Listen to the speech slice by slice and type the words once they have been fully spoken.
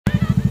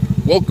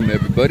Welcome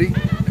everybody.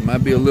 It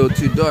might be a little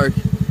too dark.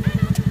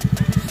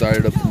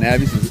 Started up the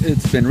Navi since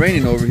it's been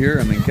raining over here.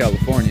 I'm in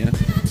California.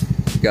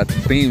 Got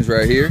the beams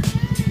right here.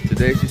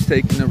 Today she's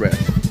taking a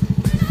rest.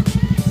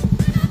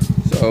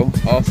 So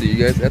I'll see you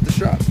guys at the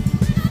shop.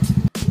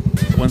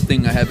 One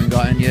thing I haven't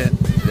gotten yet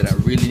that I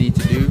really need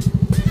to do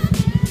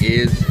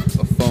is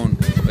a phone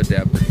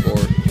adapter for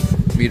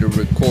me to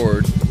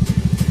record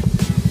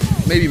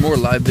maybe more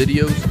live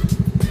videos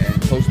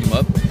and post them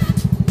up,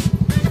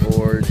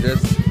 or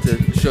just to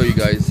show you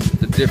guys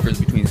the difference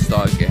between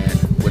stock and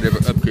whatever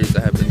upgrades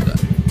I have been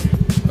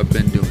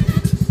doing to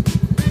this.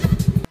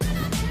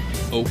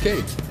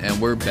 Okay,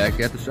 and we're back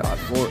at the shop,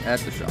 or at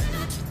the shop.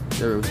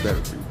 There it was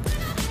better for you.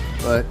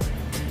 But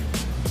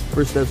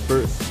first steps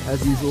first,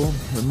 as usual,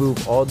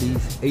 remove all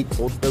these 8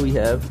 bolts that we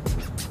have,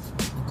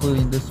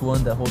 including this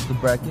one that holds the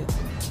bracket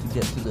to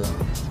get to the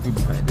screw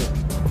behind it.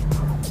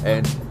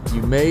 And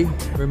you may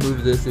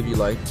remove this if you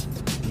like.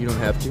 You don't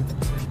have to.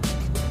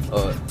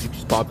 You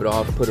just pop it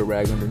off, put a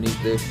rag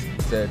underneath this,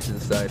 set it to the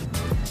side.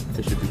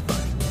 It should be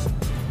fine.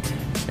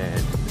 And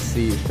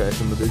see, let's try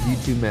some of this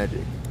YouTube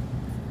magic.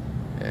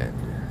 And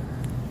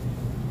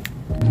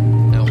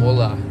now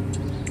voila.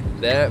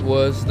 That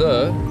was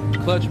the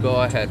clutch bell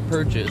I had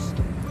purchased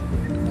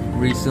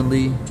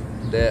recently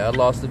that I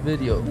lost the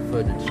video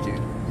footage to.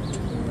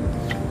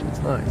 It's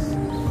nice.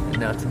 And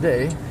now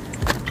today,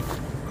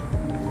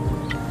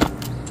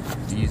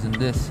 using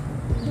this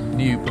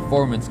new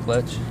performance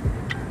clutch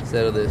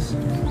instead of this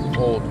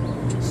old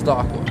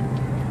stock one.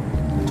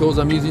 The tools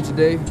I'm using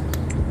today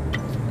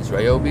is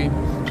Ryobi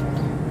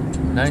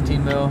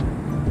 19mm,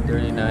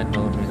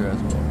 39mm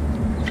as well,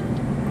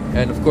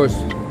 and of course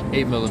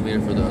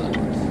 8mm for the other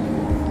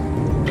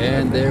ones.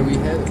 And there we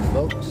have it,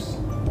 folks,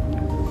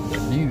 the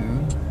new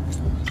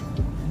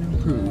and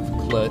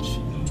improved clutch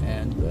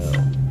and bell.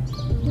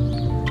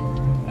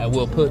 I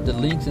will put the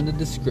links in the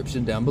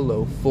description down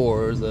below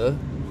for the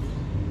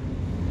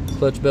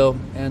clutch bell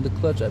and the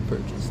clutch I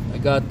purchased. I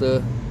got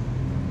the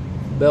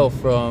bell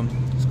from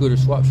Scooter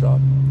Swap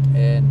Shop,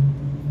 and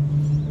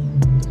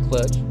the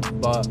clutch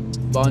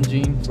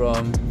Ban-Jing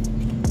from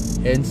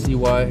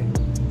NCY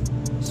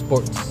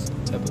Sports,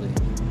 I believe.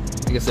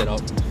 Like I said,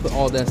 I'll put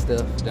all that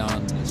stuff down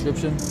in the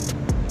description.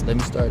 Let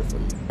me start it for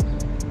you.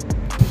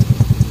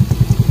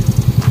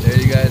 There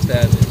you guys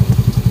have it.